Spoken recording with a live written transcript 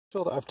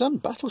Sure that I've done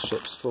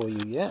battleships for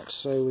you yet,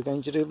 so we're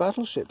going to do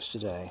battleships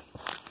today.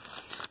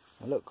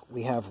 Now look,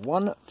 we have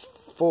one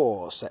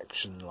 4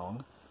 section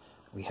long,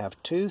 we have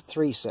two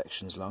 3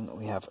 sections long,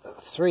 we have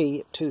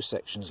 3 2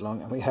 sections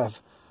long, and we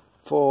have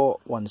 4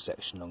 1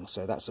 section long.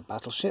 So that's a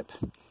battleship,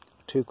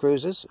 2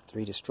 cruisers,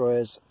 3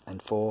 destroyers, and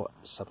 4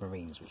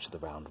 submarines, which are the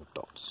round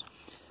dots.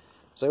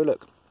 So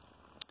look,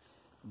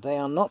 they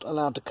are not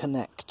allowed to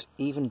connect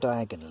even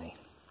diagonally.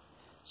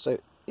 So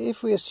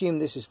if we assume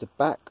this is the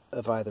back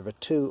of either a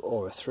 2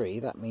 or a 3,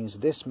 that means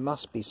this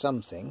must be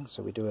something,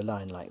 so we do a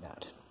line like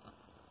that.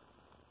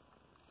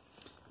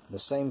 The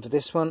same for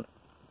this one,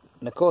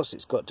 and of course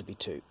it's got to be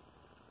 2.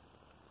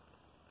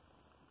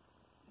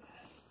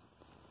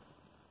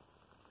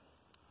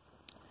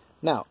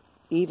 Now,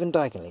 even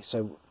diagonally,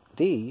 so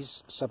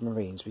these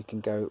submarines, we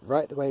can go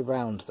right the way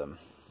round them.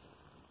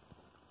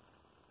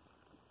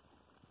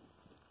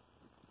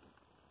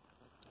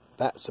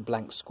 That's a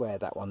blank square,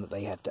 that one that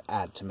they had to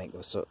add to make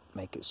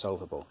it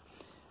solvable.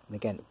 And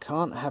again,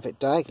 can't have it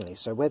diagonally,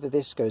 so whether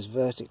this goes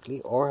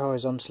vertically or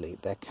horizontally,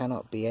 there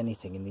cannot be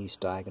anything in these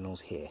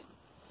diagonals here.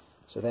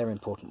 So they're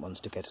important ones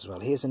to get as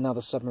well. Here's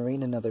another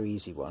submarine, another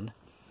easy one.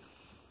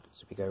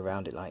 So we go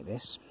around it like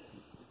this.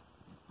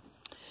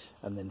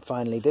 And then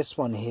finally this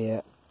one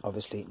here,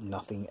 obviously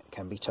nothing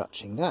can be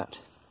touching that.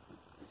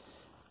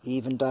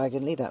 Even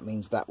diagonally, that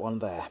means that one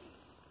there.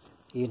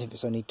 Even if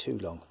it's only 2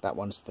 long, that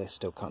one's there,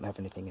 still can't have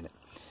anything in it.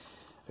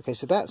 Okay,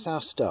 so that's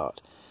our start.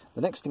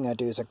 The next thing I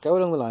do is I go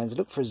along the lines,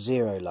 look for a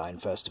 0 line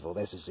first of all.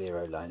 There's a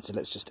 0 line, so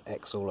let's just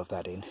X all of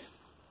that in.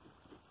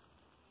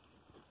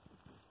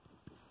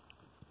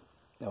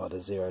 No other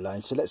 0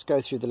 line, so let's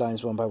go through the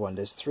lines one by one.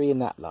 There's 3 in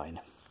that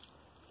line.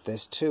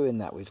 There's 2 in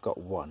that, we've got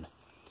 1.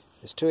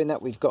 There's 2 in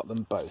that, we've got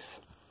them both.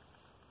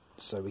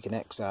 So we can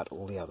X out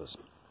all the others.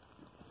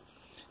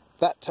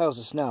 That tells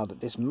us now that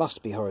this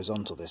must be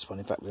horizontal, this one.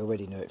 In fact, we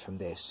already knew it from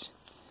this.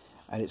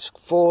 And it's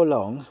 4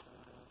 long.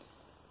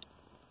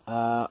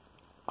 I'll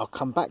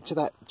come back to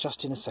that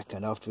just in a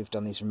second after we've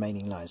done these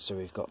remaining lines. So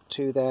we've got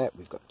 2 there,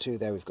 we've got 2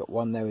 there, we've got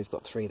 1 there, we've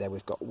got 3 there,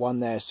 we've got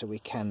 1 there, so we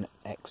can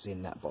X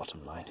in that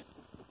bottom line.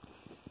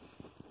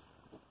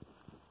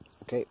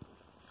 Okay,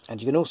 and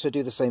you can also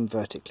do the same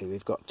vertically.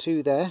 We've got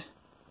 2 there,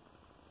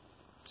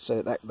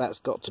 so that's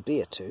got to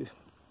be a 2.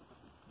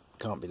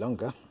 Can't be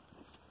longer.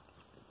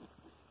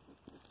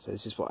 So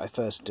this is what I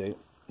first do.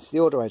 It's the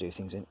order I do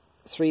things in.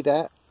 3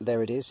 there,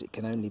 there it is. It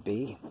can only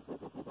be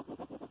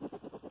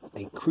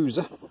a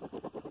cruiser.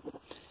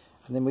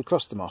 And then we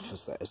cross them off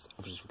as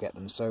we get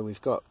them. So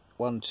we've got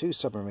 1, 2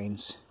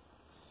 submarines,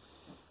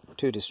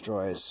 2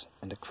 destroyers,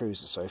 and a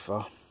cruiser so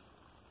far.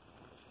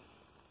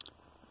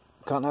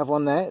 Can't have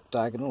 1 there,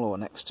 diagonal or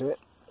next to it.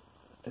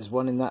 There's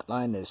 1 in that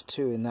line, there's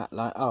 2 in that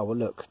line. Oh, well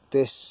look,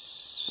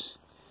 this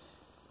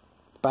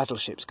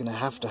battleship's going to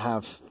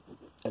have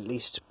at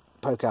least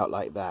poke out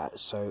like that,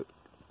 so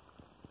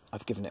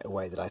I've given it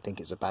away that I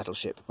think it's a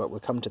battleship, but we'll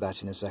come to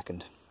that in a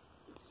second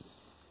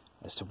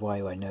as to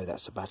why I know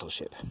that's a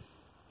battleship.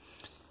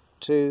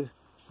 2,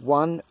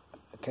 1,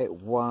 okay,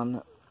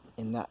 1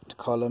 in that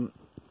column,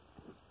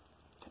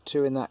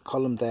 2 in that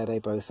column there, they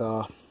both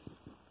are,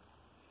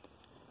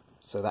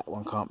 so that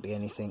one can't be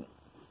anything.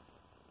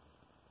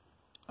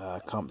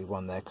 Can't be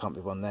 1 there, can't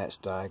be 1 there, it's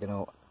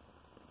diagonal.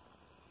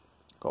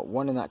 Got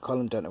 1 in that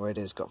column, don't know where it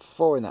is. Got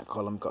 4 in that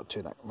column, got 2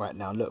 in that. Right,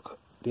 now look,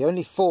 the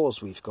only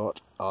 4s we've got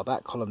are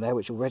that column there,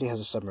 which already has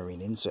a submarine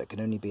in, so it can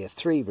only be a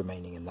 3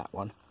 remaining in that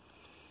one,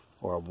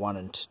 or a 1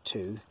 and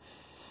 2.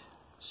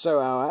 So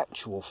our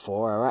actual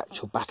 4, our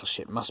actual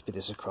battleship, must be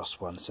this across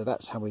one. So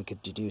that's how we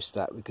could deduce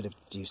that. We could have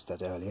deduced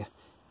that earlier.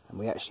 And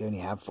we actually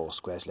only have 4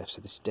 squares left,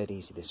 so this is dead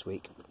easy this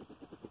week.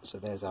 So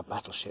there's our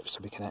battleship, so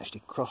we can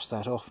actually cross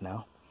that off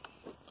now.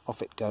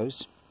 Off it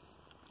goes.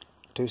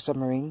 2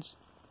 submarines,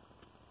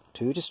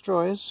 2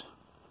 destroyers,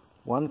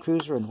 1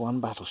 cruiser and 1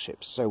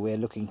 battleship. So we're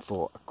looking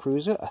for a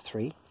cruiser, a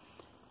 3,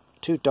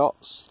 2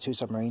 dots, 2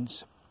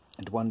 submarines,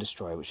 and 1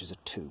 destroyer, which is a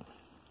 2.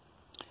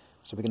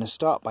 So we're going to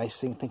start by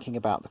thinking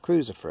about the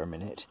cruiser for a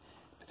minute,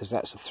 because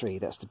that's a 3,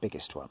 that's the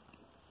biggest one.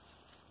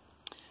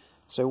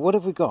 So what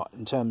have we got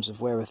in terms of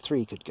where a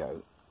 3 could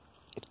go?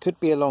 It could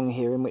be along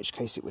here, in which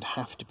case it would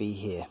have to be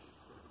here.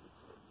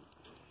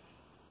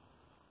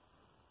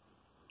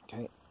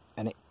 Okay,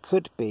 and it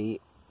could be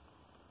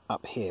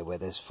up here where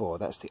there's 4.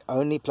 That's the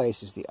only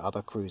places the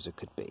other cruiser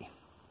could be.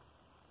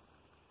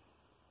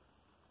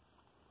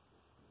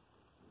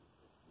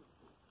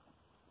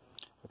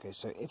 Okay,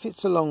 so if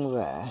it's along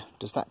there,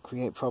 does that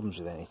create problems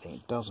with anything?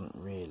 It doesn't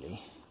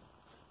really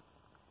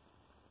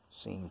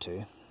seem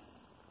to.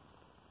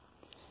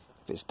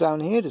 If it's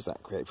down here, does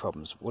that create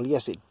problems? Well,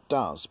 yes, it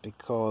does,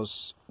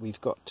 because we've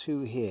got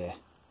 2 here.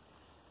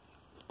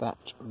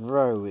 That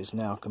row is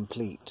now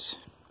complete.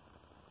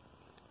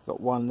 Got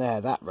 1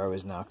 there, that row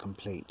is now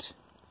complete.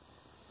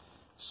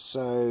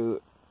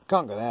 So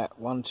can't go there.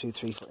 1, 2,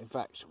 3, 4. In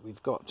fact,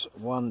 we've got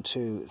 1,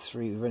 2,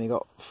 3. We've only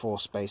got 4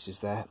 spaces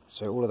there,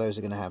 so all of those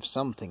are going to have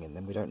something in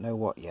them. We don't know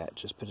what yet,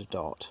 just put a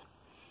dot.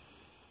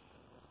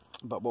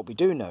 But what we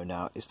do know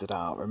now is that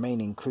our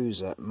remaining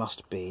cruiser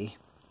must be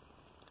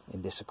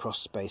in this across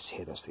space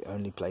here. That's the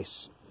only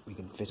place we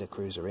can fit a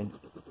cruiser in.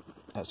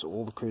 That's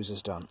all the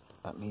cruiser's done.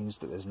 That means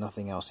that there's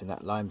nothing else in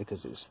that line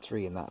because it's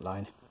 3 in that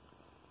line.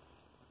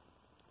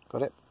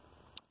 Got it?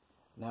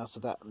 Now, so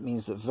that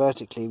means that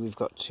vertically we've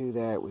got 2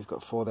 there, we've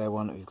got 4 there,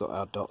 1, we've got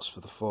our dots for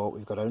the 4,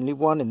 we've got only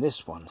 1 in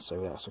this one,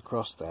 so that's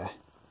across there.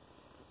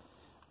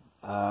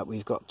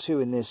 We've got 2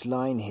 in this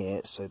line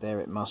here, so there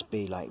it must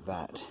be like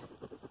that.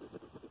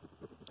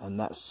 And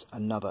that's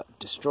another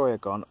destroyer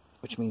gone,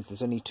 which means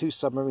there's only 2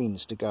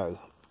 submarines to go,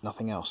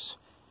 nothing else.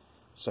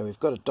 So we've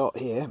got a dot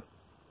here,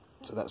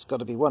 so that's got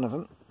to be one of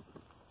them.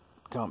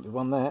 Can't be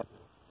one there.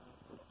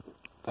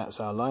 That's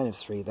our line of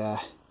 3 there.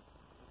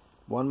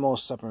 1 more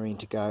submarine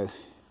to go.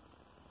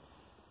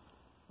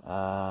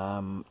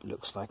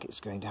 Looks like it's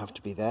going to have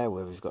to be there,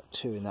 where we've got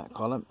 2 in that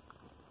column.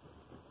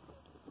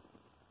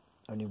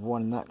 Only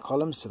 1 in that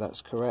column, so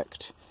that's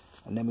correct.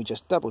 And then we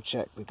just double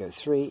check. We go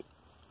 3,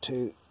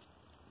 2,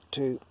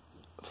 2,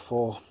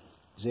 4,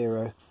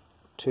 0,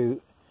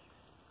 2,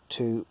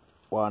 2,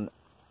 1,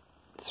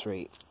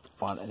 3,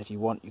 1. And if you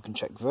want, you can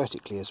check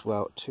vertically as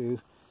well. 2,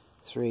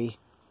 3,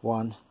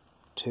 1,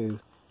 2,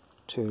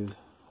 2,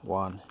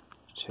 1,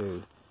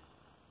 2,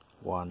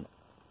 1,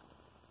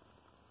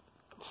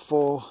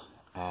 4,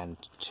 and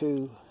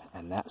 2,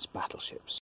 and that's Battleships.